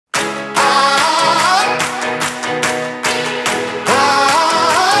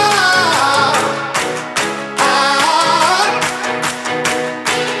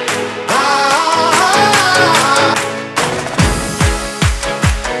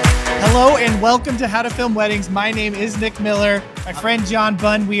Hello and welcome to How to Film Weddings. My name is Nick Miller, my friend John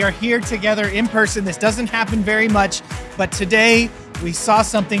Bunn. We are here together in person. This doesn't happen very much, but today we saw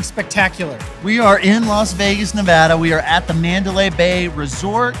something spectacular. We are in Las Vegas, Nevada. We are at the Mandalay Bay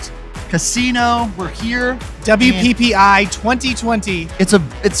Resort Casino. We're here. WPPI 2020.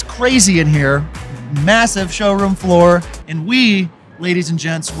 It's crazy in here. Massive showroom floor. And we, ladies and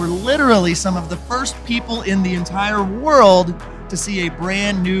gents, were literally some of the first people in the entire world to see a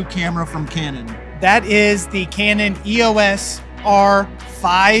brand new camera from Canon. That is the Canon EOS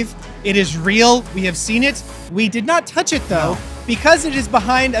R5. It is real. We have seen it. We did not touch it though, because it is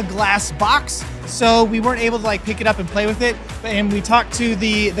behind a glass box. So we weren't able to pick it up and play with it. And we talked to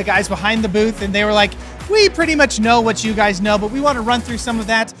the guys behind the booth and they were like, we pretty much know what you guys know, but we want to run through some of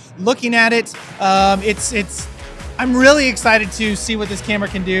that, looking at it. I'm really excited to see what this camera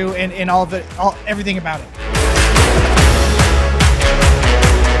can do and everything about it.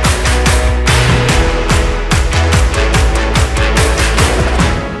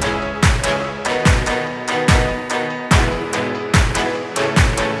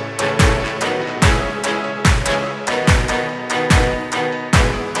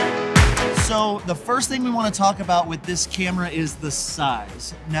 So the first thing we want to talk about with this camera is the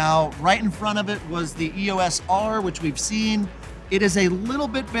size. Now, right in front of it was the EOS R, which we've seen. It is a little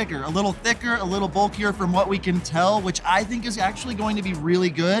bit bigger, a little thicker, a little bulkier from what we can tell, which I think is actually going to be really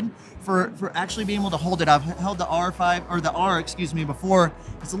good for actually being able to hold it. I've held the R5, or the R, excuse me, before.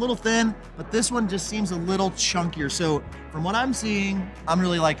 It's a little thin, but this one just seems a little chunkier. So from what I'm seeing, I'm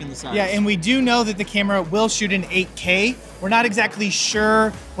really liking the size. Yeah, and we do know that the camera will shoot in 8K. We're not exactly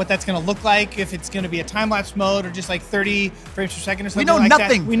sure what that's going to look like, if it's going to be a time-lapse mode or just like 30 frames per second or something like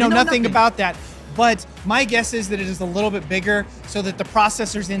that. We know nothing about that. But my guess is that it is a little bit bigger so that the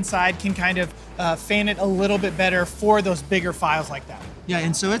processors inside can kind of fan it a little bit better for those bigger files like that. Yeah,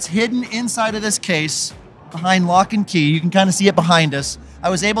 and so it's hidden inside of this case behind lock and key. You can kind of see it behind us. I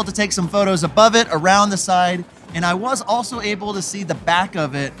was able to take some photos above it, around the side, and I was also able to see the back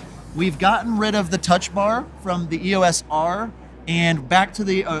of it. We've gotten rid of the touch bar from the EOS R and back to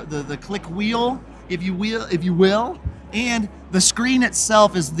the click wheel, if you will. And the screen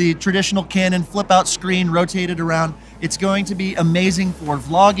itself is the traditional Canon flip-out screen rotated around. It's going to be amazing for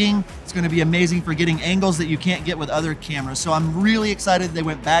vlogging. It's going to be amazing for getting angles that you can't get with other cameras. So I'm really excited they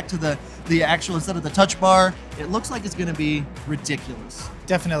went back to the actual, instead of the touch bar. It looks like it's going to be ridiculous.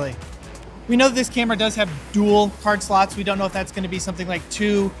 Definitely. We know that this camera does have dual card slots. We don't know if that's going to be something like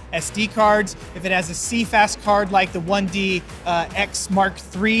 2 SD cards. If it has a CFast card like the 1D X Mark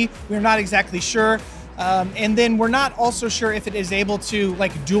III, we're not exactly sure. And then we're not also sure if it is able to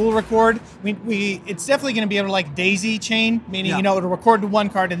dual record. It's definitely going to be able to daisy chain, meaning it'll record to one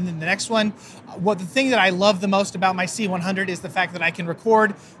card and then the next one. The thing that I love the most about my C100 is the fact that I can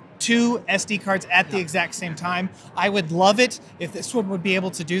record 2 SD cards at the exact same time. I would love it if this one would be able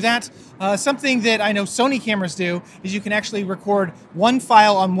to do that. Something that I know Sony cameras do is you can actually record one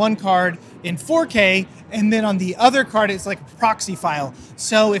file on one card in 4K, and then on the other card it's like a proxy file.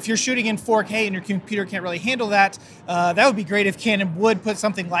 So if you're shooting in 4K and your computer can't really handle that, that would be great if Canon would put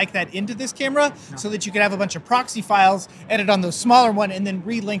something like that into this camera so that you could have a bunch of proxy files, edit on those smaller one, and then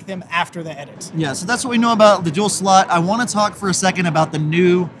relink them after the edit. Yeah, so that's what we know about the dual slot. I want to talk for a second about the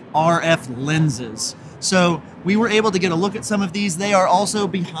new RF lenses. So we were able to get a look at some of these. They are also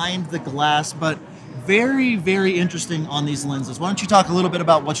behind the glass, but very, very interesting on these lenses. Why don't you talk a little bit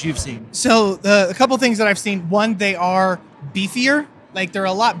about what you've seen? So a couple things that I've seen. One, they are beefier. They're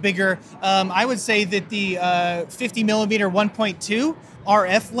a lot bigger. I would say that the 50 millimeter 1.2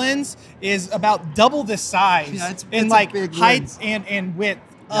 RF lens is about double the size in height and width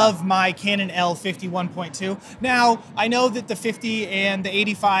of my Canon L50 1.2. Now, I know that the 50 and the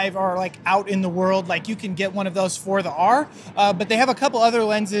 85 are out in the world. You can get one of those for the R, but they have a couple other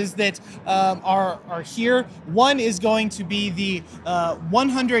lenses that are here. One is going to be the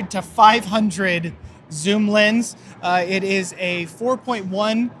 100 to 500 zoom lens. It is a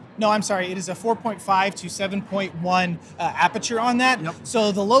 4.1. No, I'm sorry, it is a 4.5 to 7.1 aperture on that. Yep.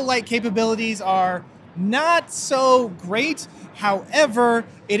 So the low light capabilities are not so great. However,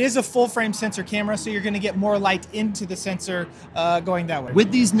 it is a full frame sensor camera, so you're going to get more light into the sensor going that way.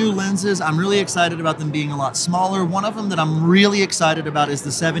 With these new lenses, I'm really excited about them being a lot smaller. One of them that I'm really excited about is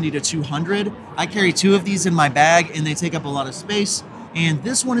the 70 to 200. I carry 2 of these in my bag and they take up a lot of space. And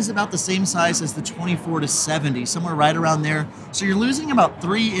this one is about the same size as the 24 to 70, somewhere right around there. So you're losing about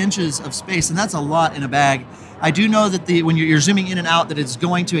 3 inches of space, and that's a lot in a bag. I do know that when you're zooming in and out, that it's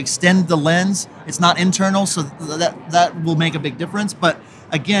going to extend the lens. It's not internal, so that will make a big difference. But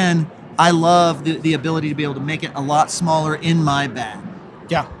again, I love the ability to be able to make it a lot smaller in my bag.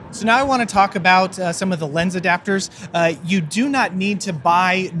 Yeah. So now I want to talk about some of the lens adapters. You do not need to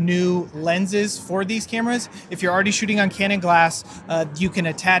buy new lenses for these cameras. If you're already shooting on Canon glass, you can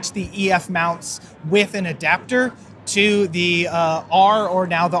attach the EF mounts with an adapter to the R, or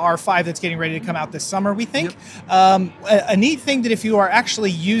now the R5 that's getting ready to come out this summer, we think. Yep. A neat thing that if you are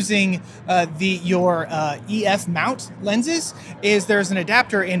actually using your EF mount lenses is there's an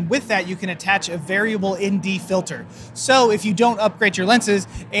adapter, and with that you can attach a variable ND filter. So if you don't upgrade your lenses,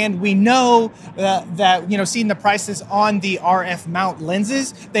 and we know that, you know, seeing the prices on the RF mount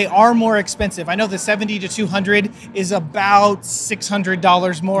lenses, they are more expensive. I know the 70 to 200 is about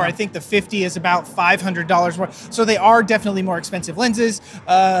 $600 more. I think the 50 is about $500 more. So they are definitely more expensive lenses.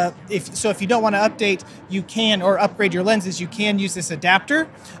 If you don't want to update, you can, or upgrade your lenses, you can use this adapter.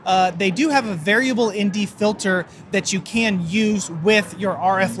 They do have a variable ND filter that you can use with your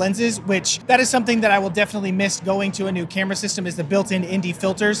RF lenses, which that is something that I will definitely miss going to a new camera system, is the built-in ND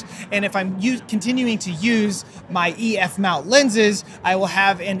filters. And if I'm continuing to use my EF mount lenses, I will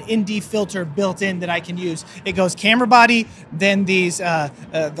have an ND filter built in that I can use. It goes camera body, then these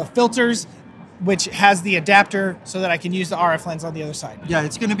the filters, which has the adapter so that I can use the RF lens on the other side. Yeah,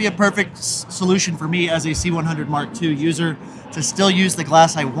 it's going to be a perfect solution for me as a C100 Mark II user to still use the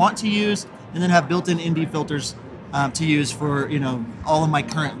glass I want to use, and then have built-in ND filters to use for, you know, all of my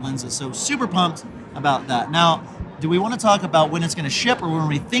current lenses. So super pumped about that. Now, do we want to talk about when it's going to ship, or when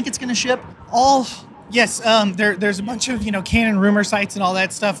we think it's going to ship? Yes. There's a bunch of, you know, Canon rumor sites and all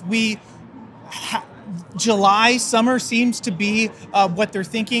that stuff. July, summer seems to be what they're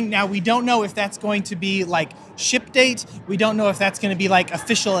thinking. Now, we don't know if that's going to be like ship date. We don't know if that's going to be like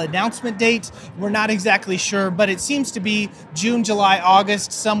official announcement date. We're not exactly sure, but it seems to be June, July,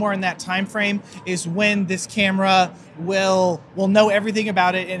 August, somewhere in that time frame is when this camera will know everything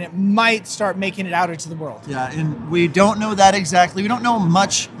about it, and it might start making it out into the world. Yeah, and we don't know that exactly. We don't know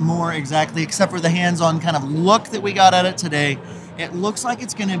much more exactly, except for the hands-on kind of look that we got at it today. It looks like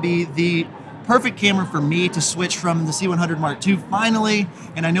it's going to be the perfect camera for me to switch from the C100 Mark II finally,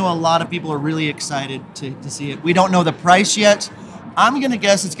 and I know a lot of people are really excited to see it. We don't know the price yet. I'm going to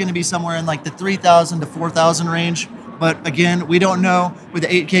guess it's going to be somewhere in like the $3,000 to $4,000 range, but again, we don't know with the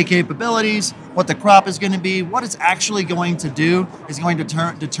 8K capabilities, what the crop is going to be, what it's actually going to do is going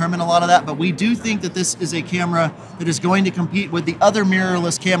to determine a lot of that, but we do think that this is a camera that is going to compete with the other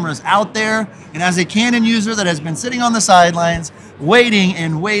mirrorless cameras out there, and as a Canon user that has been sitting on the sidelines, waiting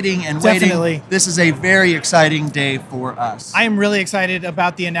and waiting and waiting, this is a very exciting day for us. I am really excited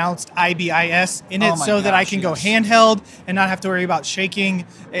about the announced IBIS in it, so that I can go handheld and not have to worry about shaking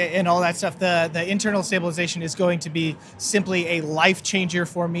and all that stuff. The internal stabilization is going to be simply a life changer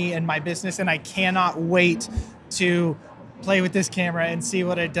for me and my business, and I cannot wait to play with this camera and see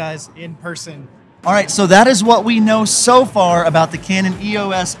what it does in person. All right, so that is what we know so far about the Canon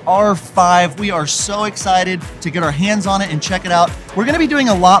EOS R5. We are so excited to get our hands on it and check it out. We're gonna be doing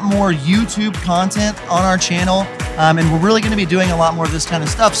a lot more YouTube content on our channel, and we're really gonna be doing a lot more of this kind of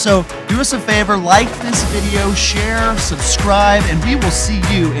stuff. So do us a favor, like this video, share, subscribe, and we will see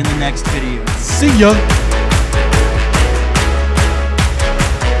you in the next video. See ya.